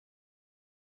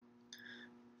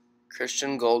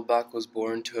Christian Goldbach was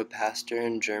born to a pastor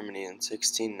in Germany in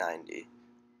 1690.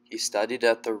 He studied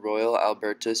at the Royal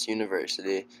Albertus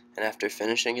University, and after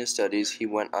finishing his studies he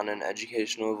went on an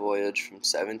educational voyage from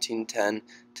 1710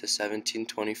 to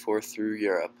 1724 through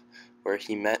Europe, where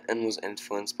he met and was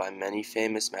influenced by many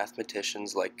famous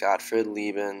mathematicians like Gottfried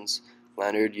Leibniz,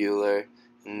 Leonhard Euler,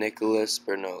 and Nicolas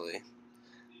Bernoulli.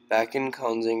 Back in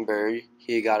Konigsberg,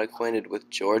 he got acquainted with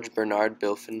George Bernard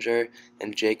Bilfinger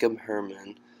and Jacob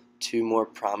Hermann, two more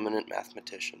prominent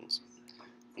mathematicians.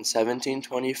 In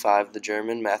 1725, the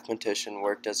German mathematician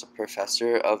worked as a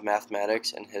professor of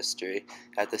mathematics and history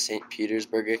at the St.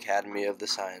 Petersburg Academy of the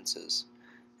Sciences.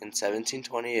 In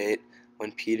 1728,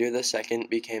 when Peter II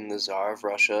became the Tsar of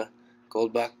Russia,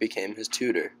 Goldbach became his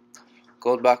tutor.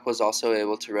 Goldbach was also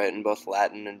able to write in both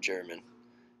Latin and German.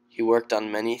 He worked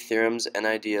on many theorems and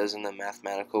ideas in the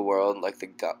mathematical world, like the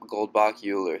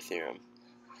Goldbach-Euler theorem.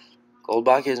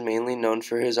 Goldbach is mainly known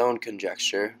for his own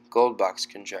conjecture, Goldbach's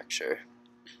conjecture.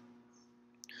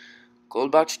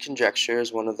 Goldbach's conjecture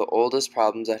is one of the oldest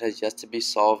problems that has yet to be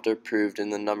solved or proved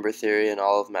in the number theory in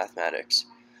all of mathematics.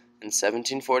 In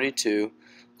 1742,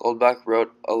 Goldbach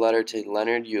wrote a letter to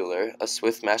Leonhard Euler, a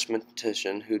Swiss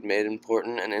mathematician who'd made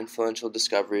important and influential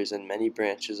discoveries in many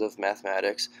branches of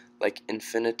mathematics like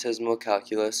infinitesimal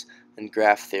calculus and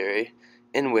graph theory,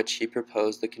 in which he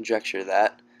proposed the conjecture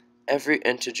that every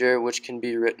integer which can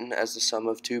be written as the sum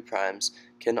of two primes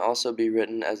can also be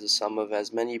written as the sum of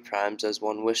as many primes as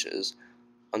one wishes,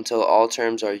 until all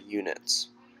terms are units.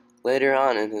 Later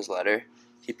on in his letter,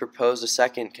 he proposed a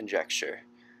second conjecture.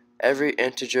 Every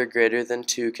integer greater than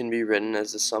 2 can be written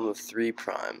as the sum of 3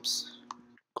 primes.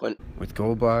 With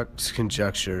Goldbach's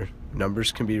conjecture,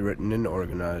 numbers can be written and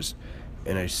organized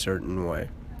in a certain way.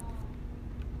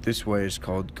 This way is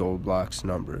called Goldbach's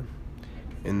number.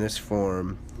 In this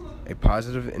form, a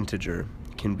positive integer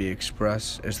can be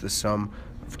expressed as the sum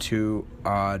of two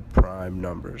odd prime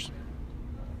numbers.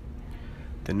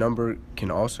 The number can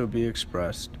also be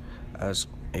expressed as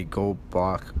a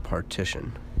Goldbach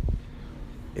partition.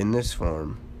 In this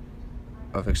form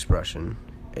of expression,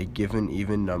 a given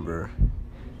even number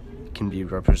can be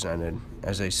represented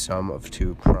as a sum of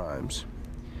two primes.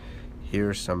 Here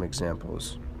are some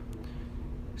examples.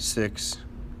 6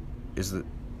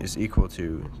 is equal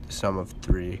to the sum of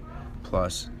 3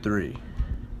 plus 3.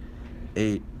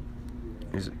 8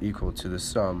 is equal to the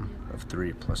sum of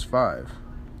 3 plus 5.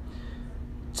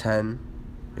 10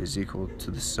 is equal to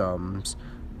the sums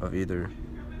of either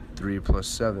 3 plus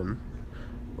 7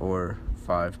 or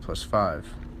 5 plus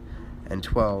 5. And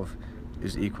 12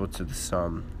 is equal to the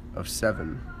sum of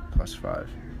 7 plus 5.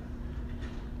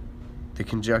 The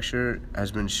conjecture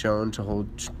has been shown to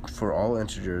hold for all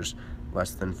integers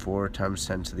less than 4 times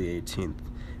 10 to the 18th,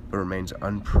 but remains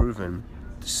unproven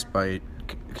despite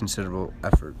considerable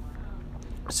effort.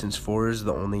 Since 4 is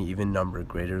the only even number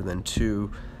greater than 2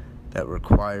 that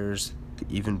requires the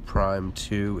even prime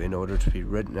 2 in order to be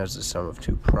written as the sum of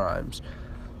two primes,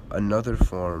 another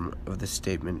form of the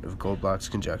statement of Goldbach's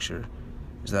conjecture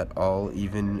is that all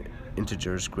even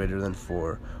integers greater than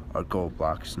 4 are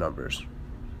Goldbach's numbers.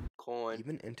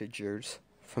 Even integers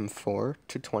from 4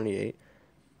 to 28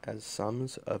 as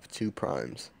sums of two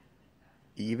primes.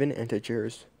 Even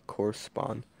integers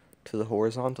correspond to the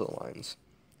horizontal lines.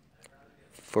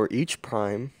 For each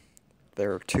prime,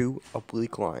 there are two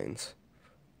oblique lines,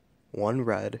 one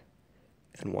red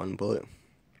and one blue.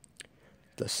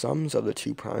 The sums of the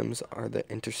two primes are the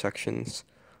intersections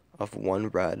of one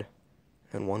red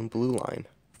and one blue line,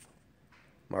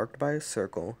 marked by a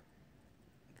circle.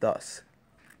 Thus,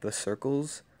 the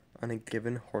circles on a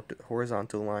given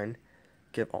horizontal line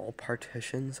give all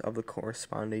partitions of the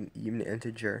corresponding even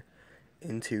integer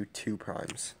into two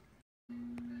primes.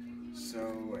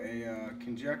 So a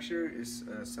conjecture is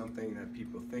something that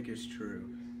people think is true,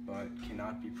 but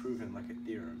cannot be proven like a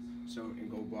theorem. So in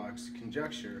Goldbach's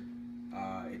conjecture,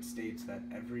 it states that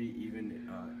every even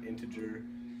integer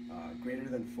greater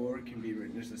than 4 can be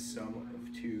written as the sum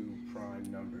of two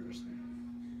prime numbers.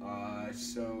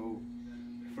 So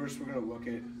first we're going to look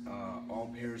at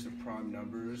all pairs of prime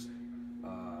numbers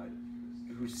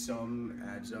whose sum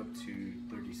adds up to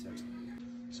 36.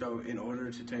 So in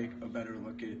order to take a better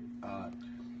look at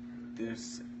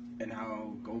this and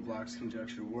how Goldbach's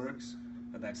conjecture works,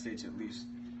 that states at least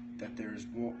that there's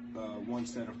one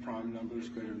set of prime numbers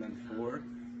greater than 4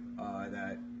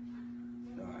 that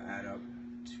add up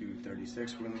to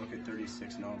 36. We're going to look at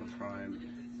 36 and all the prime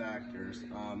factors.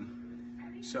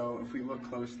 So if we look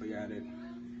closely at it,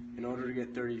 in order to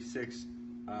get 36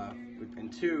 within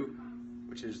 2,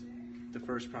 which is the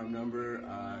first prime number,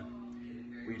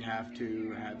 we'd have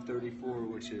to have 34,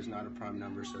 which is not a prime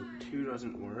number, so 2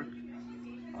 doesn't work.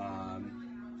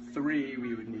 3,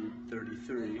 we would need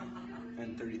 33,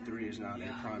 and 33 is not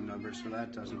a prime number, so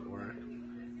that doesn't work.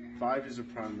 5 is a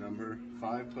prime number.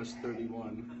 5 plus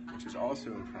 31, which is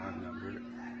also a prime number,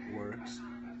 works.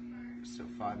 So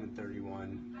 5 and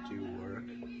 31 do work.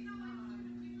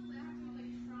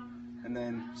 And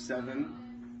then 7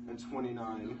 and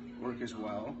 29 work as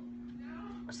well.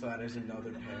 So that is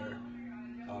another pair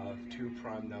of 2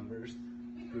 prime numbers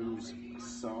whose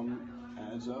sum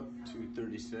adds up to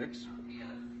 36.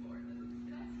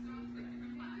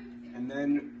 And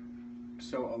then,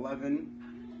 so 11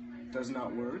 does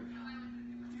not work.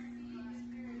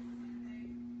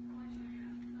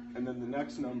 And then the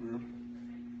next number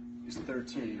is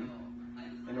 13.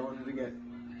 In order to get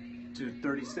to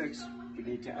 36, we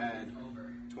need to add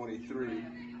 23,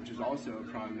 which is also a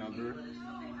prime number.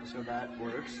 So that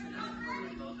works.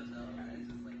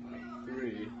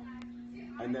 3.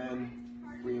 And then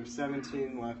we have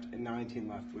 17 left and 19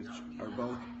 left, which are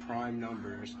both prime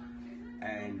numbers,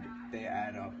 and they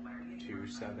add up to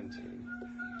 17.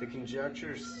 The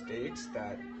conjecture states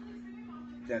that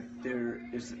there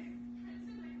is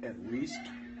at least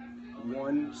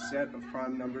one set of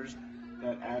prime numbers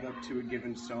that add up to a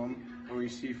given sum, and we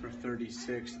see for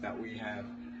 36 that we have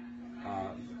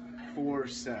 4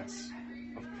 sets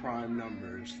of prime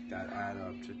numbers that add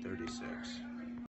up to 36.